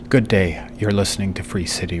Good day, you're listening to Free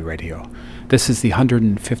City Radio. This is the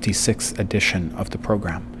 156th edition of the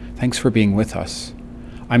program. Thanks for being with us.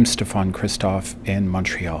 I'm Stefan Christophe in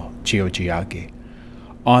Montreal, Geogiagi.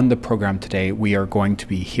 On the program today, we are going to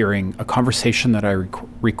be hearing a conversation that I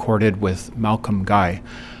recorded with Malcolm Guy.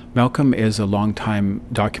 Malcolm is a longtime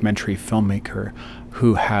documentary filmmaker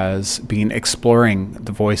who has been exploring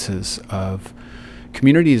the voices of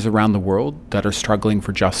communities around the world that are struggling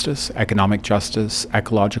for justice, economic justice,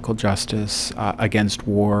 ecological justice, against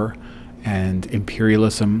war and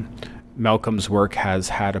imperialism. Malcolm's work has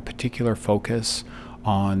had a particular focus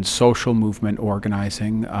on social movement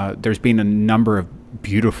organizing. There's been a number of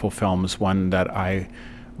beautiful films. One that I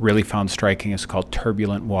really found striking is called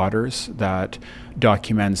Turbulent Waters, that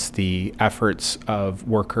documents the efforts of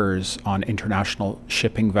workers on international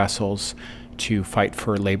shipping vessels to fight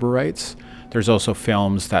for labor rights. There's also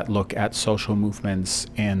films that look at social movements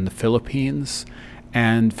in the Philippines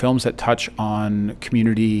and films that touch on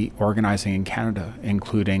community organizing in Canada,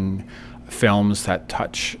 including films that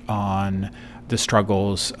touch on the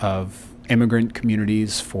struggles of immigrant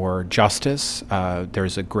communities for justice.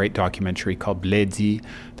 There's a great documentary called Bledi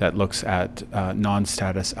that looks at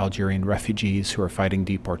non-status Algerian refugees who are fighting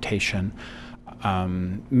deportation,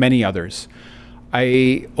 many others.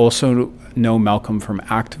 I also know Malcolm from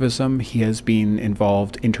activism. He has been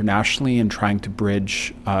involved internationally in trying to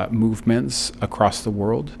bridge movements across the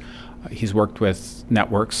world. He's worked with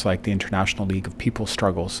networks like the International League of People's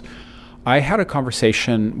Struggles. I had a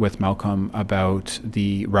conversation with Malcolm about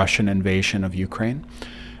the Russian invasion of Ukraine.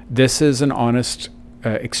 This is an honest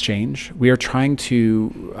exchange. We are trying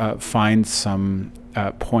to find some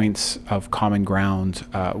points of common ground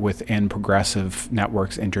within progressive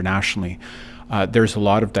networks internationally. There's a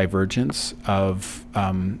lot of divergence of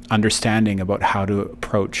understanding about how to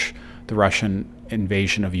approach the Russian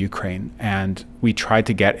invasion of Ukraine. And we tried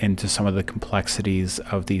to get into some of the complexities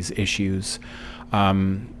of these issues,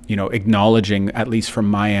 acknowledging, at least from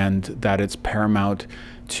my end, that it's paramount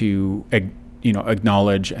to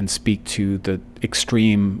acknowledge and speak to the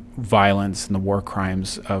extreme violence and the war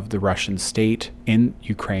crimes of the Russian state in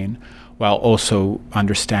Ukraine, while also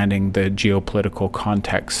understanding the geopolitical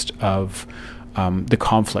context of the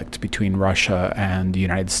conflict between Russia and the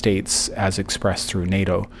United States as expressed through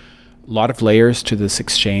NATO. A lot of layers to this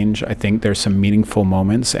exchange. I think there's some meaningful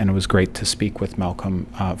moments, and it was great to speak with Malcolm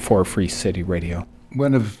for Free City Radio.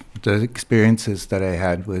 One of the experiences that I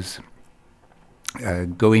had was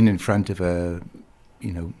going in front of a,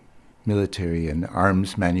 military and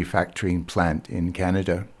arms manufacturing plant in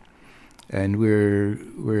Canada, and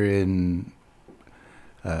we're in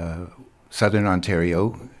southern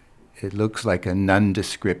Ontario. It looks like a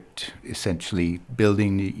nondescript, essentially,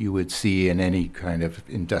 building that you would see in any kind of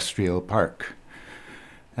industrial park.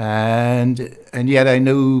 And yet I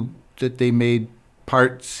knew that they made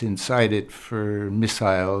parts inside it for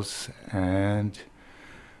missiles and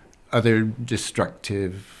other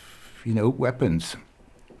destructive, weapons.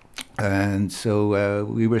 And so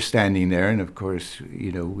we were standing there, and of course,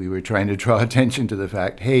 we were trying to draw attention to the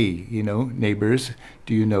fact, hey, neighbors,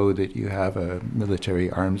 do you know that you have a military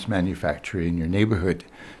arms manufacturer in your neighborhood?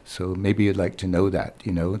 So maybe you'd like to know that,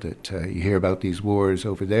 that you hear about these wars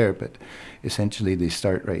over there, but essentially they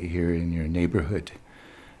start right here in your neighborhood.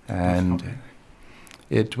 And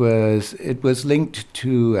it was linked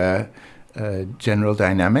to General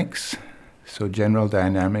Dynamics. So General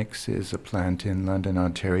Dynamics is a plant in London,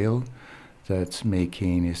 Ontario, that's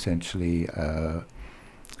making essentially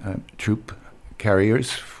troop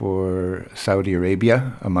carriers for Saudi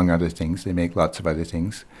Arabia, among other things. They make lots of other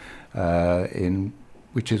things,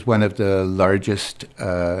 which is one of the largest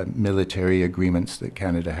military agreements that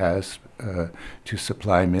Canada has to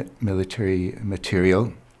supply military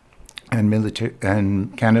material.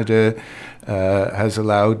 And Canada has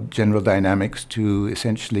allowed General Dynamics to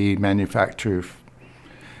essentially manufacture,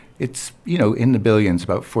 it's, in the billions,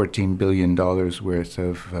 about $14 billion worth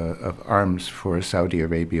of arms for Saudi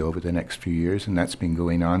Arabia over the next few years, and that's been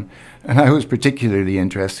going on. And I was particularly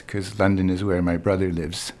interested because London is where my brother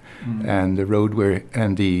lives. Mm-hmm.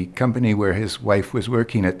 And the company where his wife was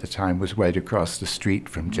working at the time was right across the street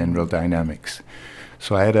from General Dynamics.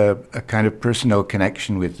 So I had a kind of personal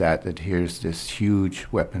connection with that here's this huge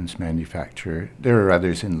weapons manufacturer. There are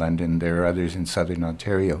others in London, there are others in southern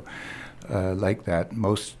Ontario like that.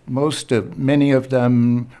 Many of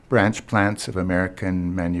them branch plants of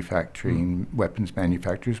American manufacturing, weapons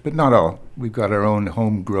manufacturers, but not all. We've got our own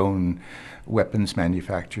homegrown weapons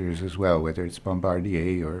manufacturers as well, whether it's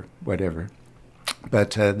Bombardier or whatever.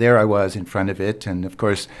 But there I was in front of it, and of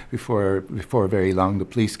course, before very long, the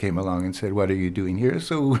police came along and said, "What are you doing here?"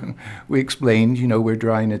 So we explained, we're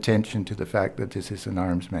drawing attention to the fact that this is an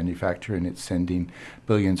arms manufacturer and it's sending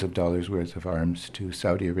billions of dollars worth of arms to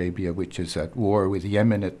Saudi Arabia, which is at war with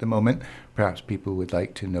Yemen at the moment. Perhaps people would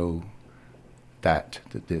like to know that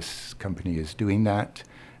this company is doing that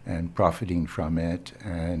and profiting from it.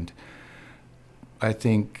 And I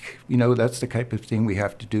think, that's the type of thing we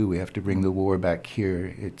have to do. We have to bring the war back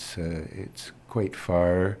here. It's quite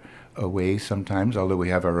far away sometimes, although we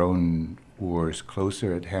have our own wars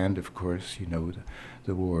closer at hand, of course.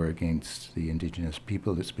 The war against the indigenous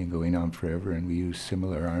people that's been going on forever, and we use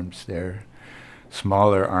similar arms there.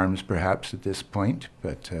 Smaller arms, perhaps, at this point,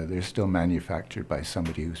 but they're still manufactured by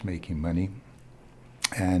somebody who's making money.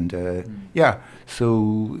 And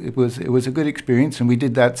so it was a good experience, and we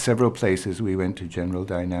did that several places. We went to General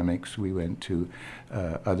Dynamics, we went to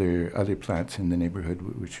other plants in the neighborhood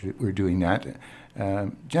which were doing that.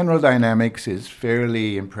 General Dynamics is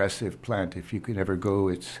fairly impressive plant. If you could ever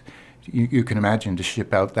go, you can imagine to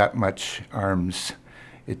ship out that much arms.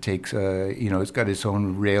 It takes it's got its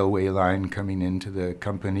own railway line coming into the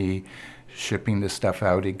company, shipping the stuff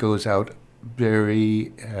out. It goes out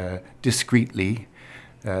very discreetly.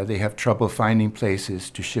 They have trouble finding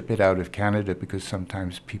places to ship it out of Canada because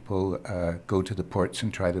sometimes people go to the ports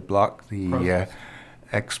and try to block the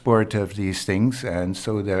export of these things, and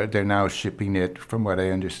so they're now shipping it, from what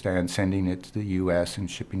I understand, sending it to the U.S.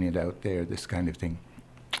 and shipping it out there, this kind of thing.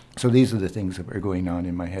 So these are the things that were going on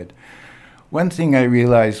in my head. One thing I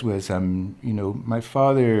realized was, my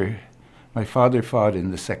father fought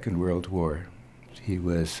in the Second World War. He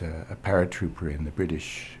was a paratrooper in the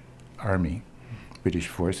British Army. British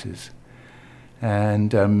forces.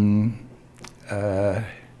 And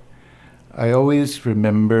I always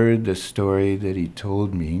remember the story that he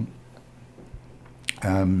told me.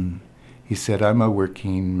 He said, "I'm a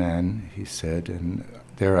working man," he said, and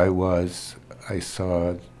there I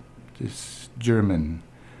saw this German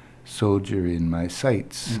soldier in my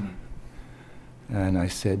sights. And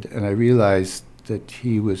I realized that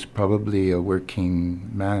he was probably a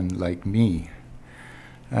working man like me.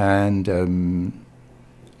 And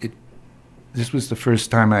this was the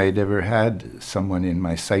first time I had ever had someone in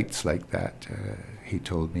my sights like that, he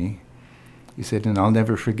told me. He said, and I'll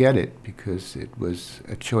never forget it because it was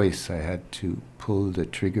a choice. I had to pull the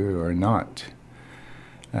trigger or not.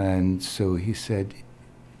 And so he said,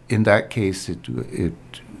 in that case,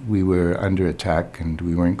 we were under attack and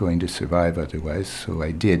we weren't going to survive otherwise, so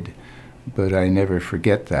I did. But I never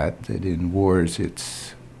forget that in wars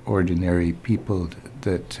it's ordinary people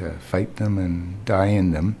that fight them and die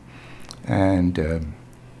in them. And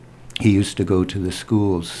he used to go to the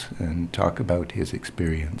schools and talk about his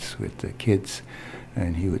experience with the kids.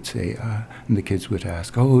 And he would say, and the kids would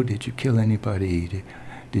ask, "Oh, did you kill anybody?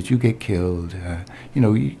 Did you get killed?"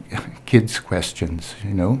 Kids' questions,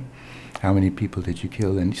 how many people did you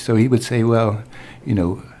kill? And so he would say, "Well,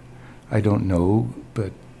 I don't know,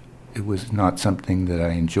 but it was not something that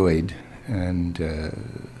I enjoyed." And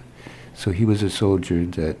so he was a soldier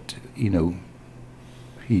that,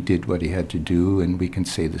 he did what he had to do, and we can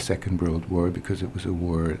say the Second World War, because it was a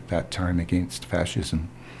war at that time against fascism,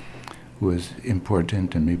 was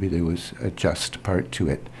important, and maybe there was a just part to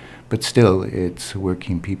it. But still, it's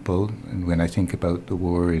working people, and when I think about the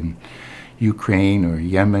war in Ukraine or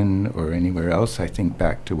Yemen or anywhere else, I think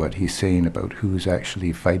back to what he's saying about who's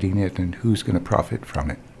actually fighting it and who's going to profit from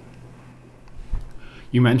it.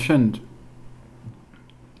 You mentioned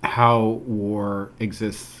how war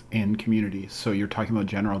exists in communities. So you're talking about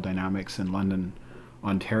General Dynamics in London,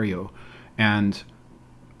 Ontario, and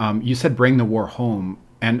you said bring the war home.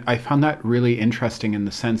 And I found that really interesting in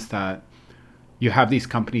the sense that you have these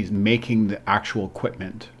companies making the actual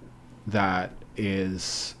equipment that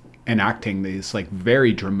is enacting these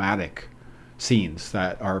very dramatic scenes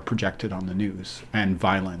that are projected on the news, and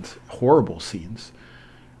violent, horrible scenes.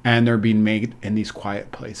 And they're being made in these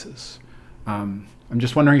quiet places. I'm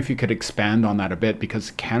just wondering if you could expand on that a bit,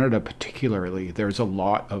 because Canada particularly, there's a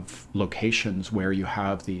lot of locations where you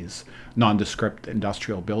have these nondescript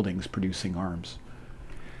industrial buildings producing arms.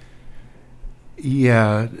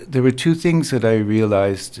 Yeah, there were two things that I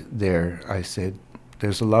realized there. I said,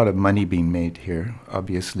 there's a lot of money being made here,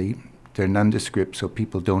 obviously. They're nondescript, so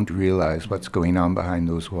people don't realize what's going on behind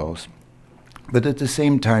those walls. But at the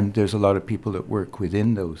same time, there's a lot of people that work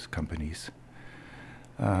within those companies.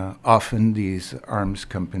 Often these arms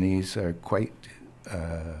companies are quite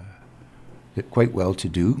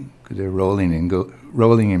well-to-do. They're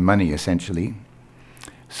rolling in money, essentially.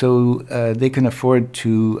 So they can afford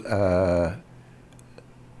to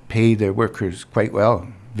pay their workers quite well,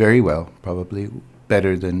 very well, probably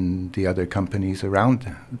better than the other companies around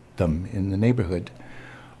them in the neighborhood.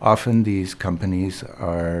 Often these companies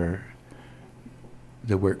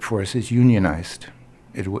the workforce is unionized.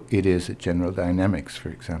 It is at General Dynamics, for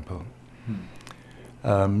example.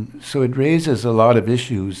 So it raises a lot of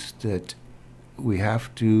issues that we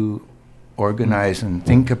have to organize and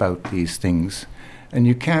think about these things. And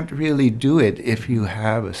you can't really do it if you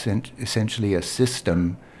have essentially a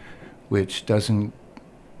system which doesn't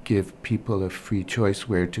give people a free choice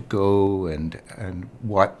where to go and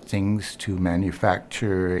what things to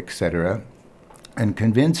manufacture, etc., and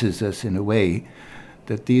convinces us in a way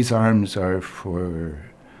that these arms are for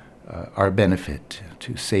our benefit,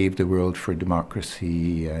 to save the world for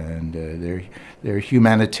democracy, and they're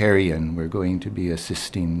humanitarian. We're going to be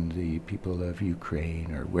assisting the people of Ukraine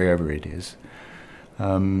or wherever it is.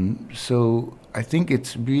 So I think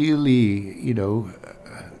it's really,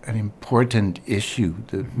 an important issue.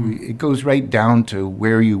 It goes right down to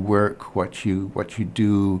where you work, what you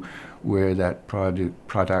do, where that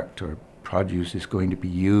product or produce is going to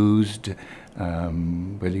be used,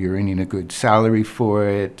 whether you're earning a good salary for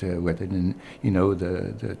it, whether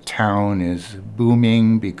the town is booming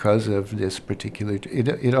because of this particular.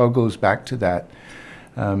 It all goes back to that.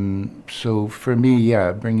 So for me,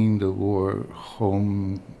 bringing the war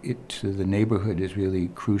home to the neighborhood is really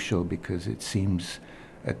crucial because it seems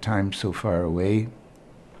at times so far away.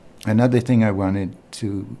 Another thing I wanted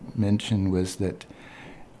to mention was that,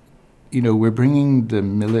 we're bringing the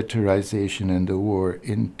militarization and the war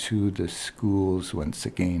into the schools once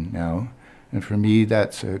again now. And for me,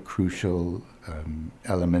 that's a crucial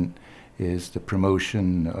element, is the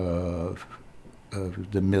promotion of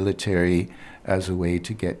the military as a way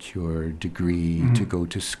to get your degree, to go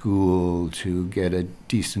to school, to get a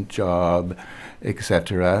decent job,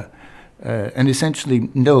 etc. And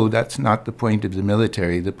essentially, no, that's not the point of the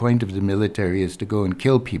military. The point of the military is to go and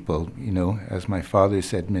kill people, as my father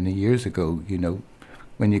said many years ago,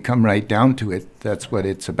 when you come right down to it, that's what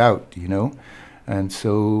it's about, And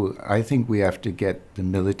so I think we have to get the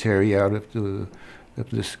military out of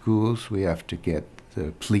the schools. We have to get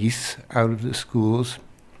the police out of the schools.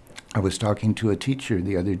 I was talking to a teacher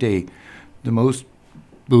the other day. The most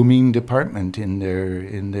booming department in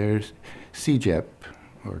their CJEP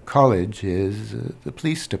or college is the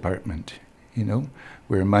police department,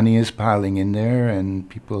 where money is piling in there and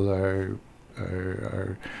people are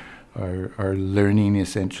learning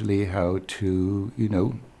essentially how to,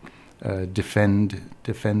 defend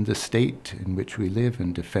the state in which we live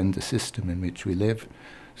and defend the system in which we live.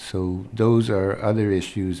 So those are other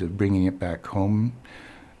issues of bringing it back home,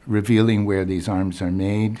 revealing where these arms are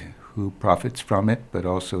made, who profits from it, but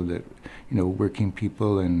also that, working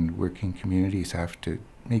people and working communities have to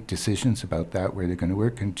make decisions about that, where they're going to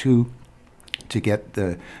work, and two, to get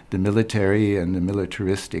the military and the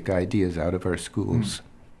militaristic ideas out of our schools.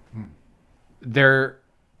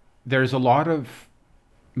 There's a lot of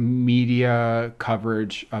media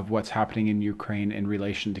coverage of what's happening in Ukraine in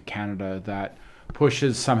relation to Canada that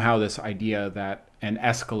pushes somehow this idea that an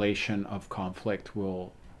escalation of conflict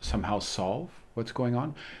will somehow solve what's going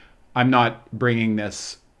on. I'm not bringing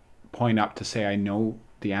this point up to say I know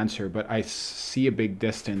the answer, but I see a big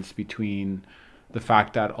distance between the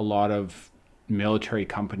fact that a lot of military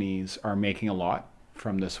companies are making a lot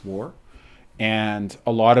from this war, and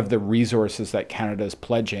a lot of the resources that Canada is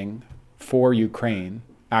pledging for Ukraine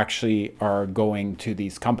actually are going to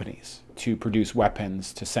these companies to produce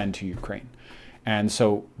weapons to send to Ukraine. And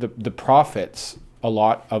so the profits, a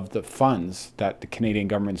lot of the funds that the Canadian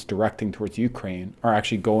government's directing towards Ukraine are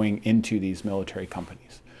actually going into these military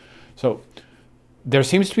companies. So there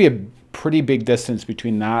seems to be a pretty big distance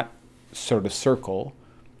between that sort of circle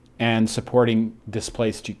and supporting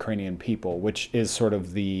displaced Ukrainian people, which is sort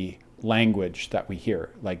of the language that we hear.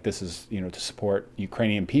 Like, this is, to support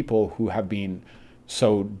Ukrainian people who have been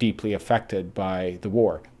so deeply affected by the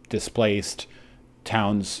war, displaced,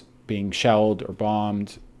 towns being shelled or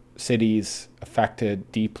bombed, cities affected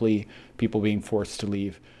deeply, people being forced to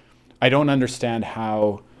leave. I don't understand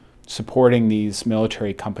how supporting these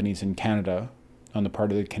military companies in Canada on the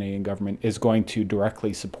part of the Canadian government is going to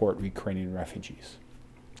directly support Ukrainian refugees.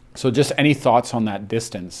 So just any thoughts on that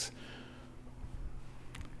distance?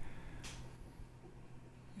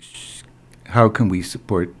 How can we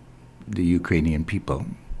support the Ukrainian people?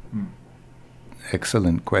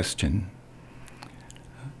 Excellent question.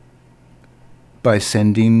 By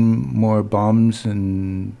sending more bombs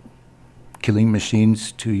and killing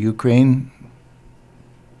machines to Ukraine?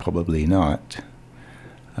 Probably not.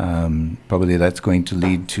 Probably that's going to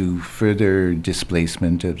lead to further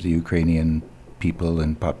displacement of the Ukrainian people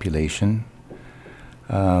and population.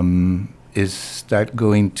 Is that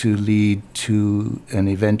going to lead to an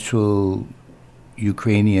eventual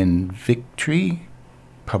Ukrainian victory?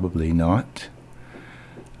 Probably not.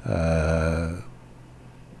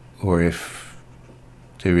 Or if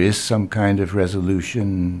there is some kind of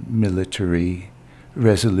resolution, military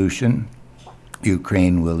resolution,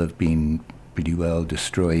 Ukraine will have been pretty well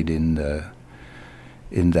destroyed in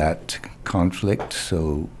that conflict.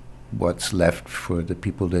 So what's left for the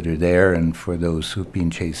people that are there and for those who've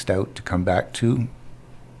been chased out to come back to?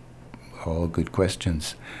 All good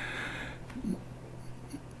questions.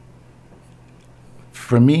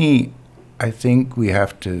 For me, I think we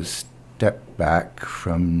have to step back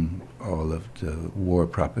from all of the war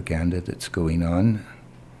propaganda that's going on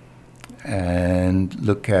and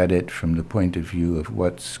look at it from the point of view of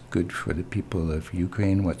what's good for the people of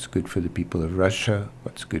Ukraine, what's good for the people of Russia,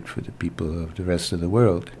 what's good for the people of the rest of the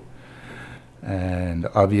world. And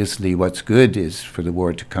obviously what's good is for the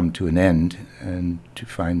war to come to an end and to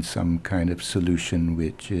find some kind of solution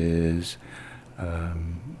which is,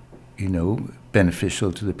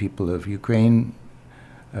 beneficial to the people of Ukraine,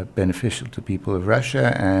 beneficial to the people of Russia,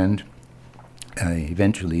 and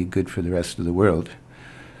eventually good for the rest of the world.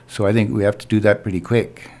 So I think we have to do that pretty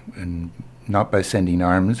quick, and not by sending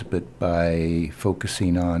arms, but by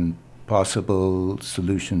focusing on possible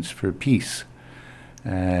solutions for peace.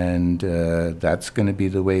 And that's going to be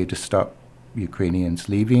the way to stop Ukrainians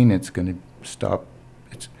leaving. It's going to stop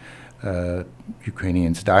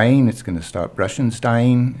Ukrainians dying. It's going to stop Russians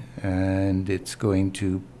dying. And it's going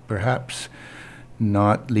to perhaps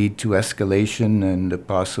not lead to escalation and a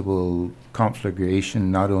possible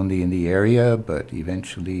conflagration, not only in the area, but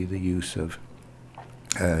eventually the use of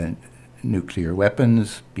nuclear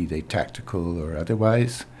weapons, be they tactical or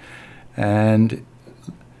otherwise. And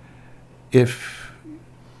if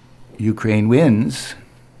Ukraine wins,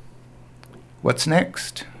 what's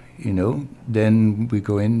next? Then we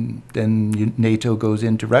go in, then NATO goes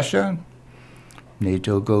into Russia,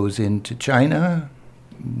 NATO goes into China.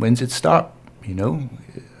 When's it stop?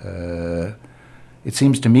 It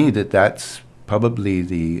seems to me that that's probably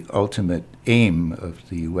the ultimate aim of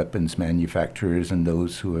the weapons manufacturers and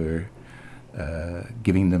those who are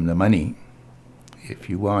giving them the money. If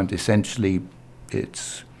you want, essentially,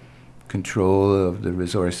 it's control of the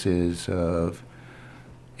resources of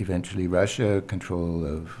eventually Russia, control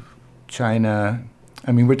of China.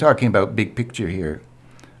 I mean, we're talking about big picture here,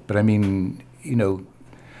 but I mean,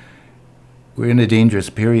 we're in a dangerous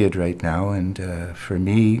period right now, and for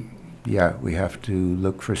me, we have to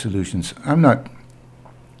look for solutions. I'm not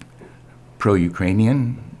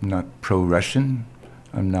pro-Ukrainian, I'm not pro-Russian,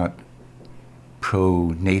 I'm not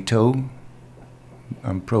pro-NATO,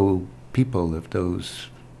 I'm pro-people of those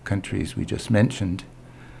countries we just mentioned.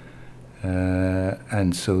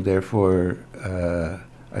 And so therefore,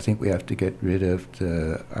 I think we have to get rid of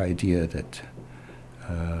the idea that,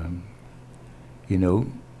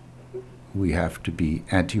 we have to be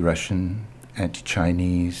anti-Russian,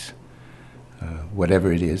 anti-Chinese,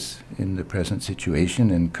 whatever it is in the present situation,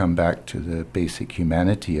 and come back to the basic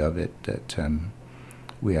humanity of it, that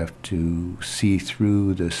we have to see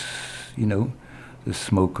through this, the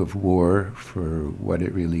smoke of war for what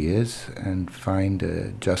it really is and find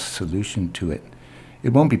a just solution to it.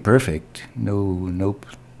 It won't be perfect. No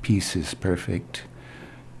peace is perfect,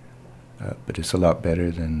 but it's a lot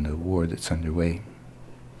better than the war that's underway.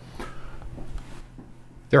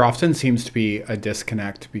 There often seems to be a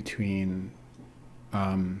disconnect between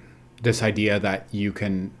this idea that you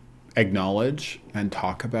can acknowledge and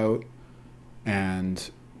talk about and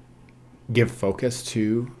give focus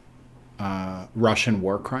to Russian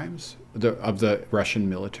war crimes of the Russian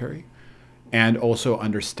military, and also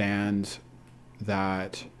understand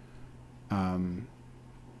that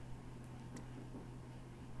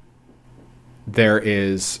there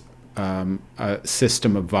is a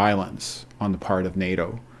system of violence on the part of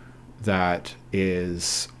NATO that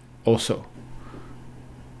is also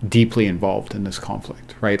deeply involved in this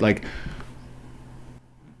conflict, right? Like,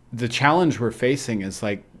 the challenge we're facing is,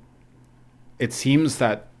 like, it seems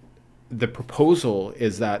that the proposal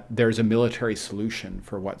is that there's a military solution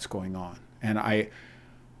for what's going on. And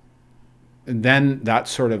then that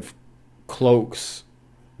sort of cloaks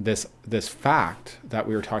this fact that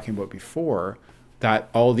we were talking about before, that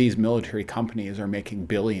all these military companies are making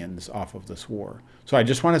billions off of this war. So I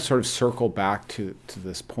just want to sort of circle back to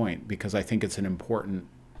this point, because I think it's an important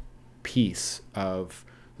piece of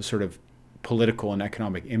the sort of political and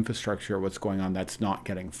economic infrastructure of what's going on that's not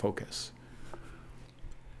getting focus.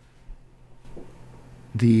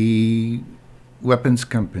 The weapons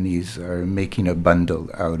companies are making a bundle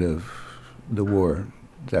out of the war.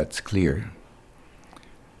 That's clear.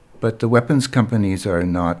 But the weapons companies are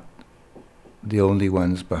not the only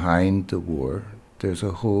ones behind the war. There's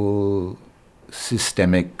a whole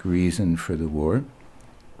systemic reason for the war.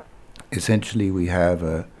 Essentially, we have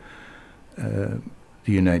the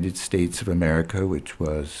United States of America, which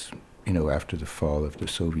was, after the fall of the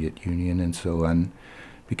Soviet Union and so on,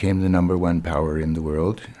 became the number one power in the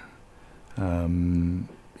world.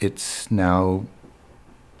 It's now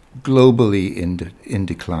globally in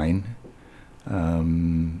decline,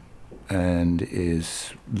 and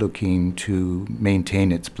is looking to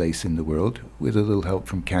maintain its place in the world with a little help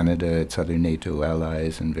from Canada, its other NATO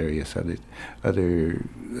allies, and various other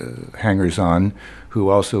hangers-on who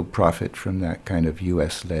also profit from that kind of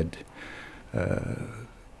US-led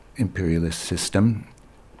imperialist system.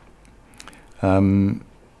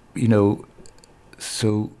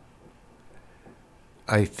 So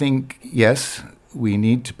I think, yes, we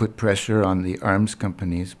need to put pressure on the arms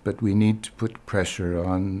companies, but we need to put pressure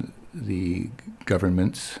on the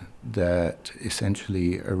governments that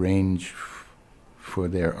essentially arrange for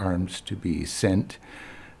their arms to be sent,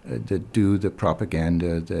 that do the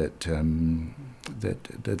propaganda that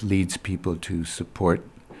leads people to support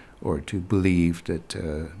or to believe that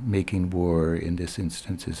making war in this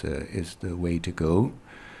instance is the way to go.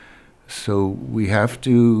 So we have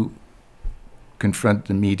to confront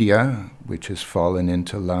the media, which has fallen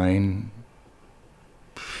into line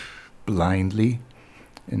blindly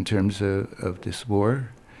in terms of this war.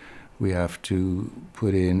 We have to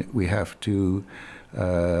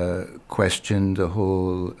question the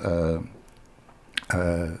whole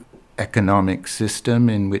economic system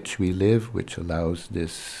in which we live, which allows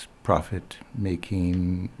this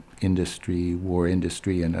profit-making industry, war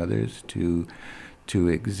industry and others to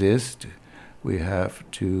exist. We have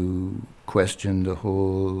to question the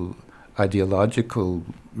whole ideological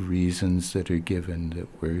reasons that are given, that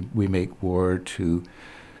we make war to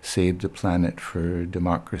save the planet for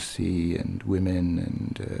democracy and women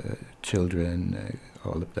and children,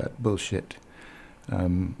 all of that bullshit. I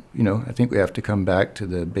think we have to come back to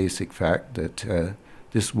the basic fact that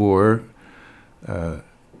this war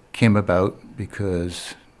came about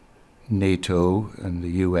because NATO and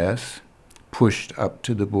the US pushed up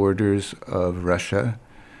to the borders of Russia,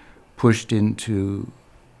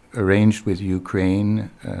 arranged with Ukraine,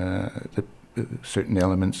 certain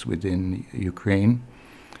elements within Ukraine,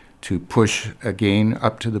 to push again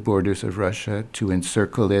up to the borders of Russia, to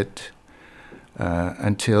encircle it,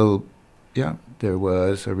 until, there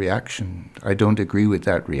was a reaction. I don't agree with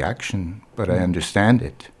that reaction, but I understand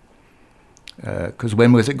it. Because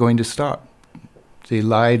when was it going to stop? They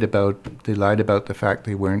lied about the fact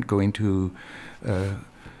they weren't going to,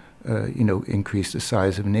 increase the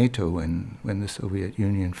size of NATO when the Soviet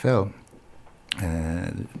Union fell.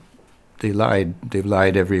 They lied. They've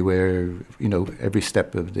lied everywhere. Every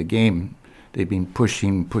step of the game. They've been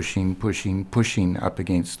pushing up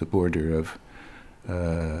against the border of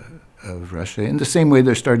Russia. In the same way,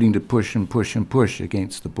 they're starting to push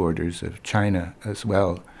against the borders of China as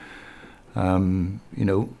well.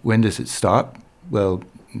 When does it stop? Well,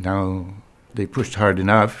 now they pushed hard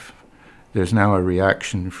enough. There's now a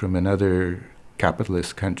reaction from another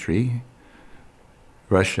capitalist country,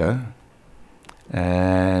 Russia,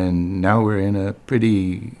 and now we're in a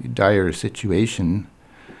pretty dire situation.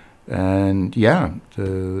 And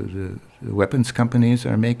the weapons companies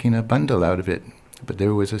are making a bundle out of it. But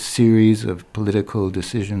there was a series of political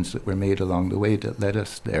decisions that were made along the way that led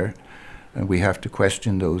us there. And we have to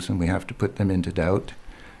question those, and we have to put them into doubt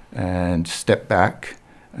and step back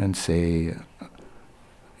and say,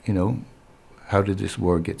 how did this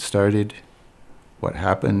war get started? What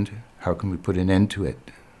happened? How can we put an end to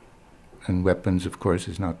it? And weapons, of course,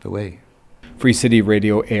 is not the way. Free City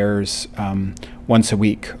Radio airs once a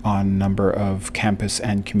week on a number of campus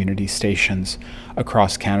and community stations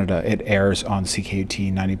across Canada. It airs on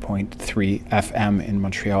CKUT 90.3 FM in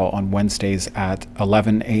Montreal on Wednesdays at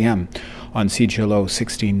 11 a.m., on CGLO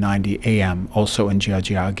 1690 AM, also in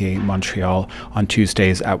Giaggiaghe, Montreal, on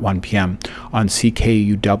Tuesdays at 1 p.m., on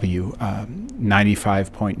CKUW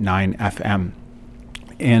 95.9 FM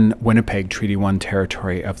in Winnipeg, Treaty 1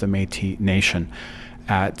 territory of the Métis Nation,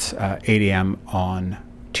 at 8 a.m. on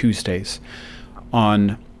Tuesdays,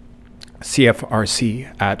 on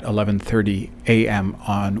CFRC at 11:30 a.m.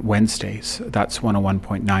 on Wednesdays. That's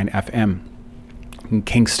 101.9 FM in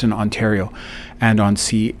Kingston, Ontario, and on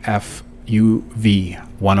CFUV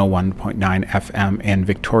 101.9 FM in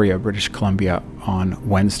Victoria, British Columbia on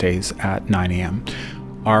Wednesdays at 9 a.m.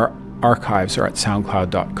 Our archives are at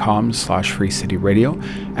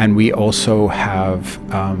soundcloud.com/freecityradio. And we also have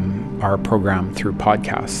our program through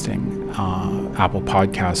podcasting, Apple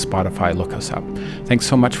Podcasts, Spotify. Look us up. Thanks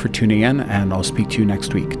so much for tuning in, and I'll speak to you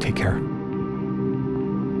next week. Take care.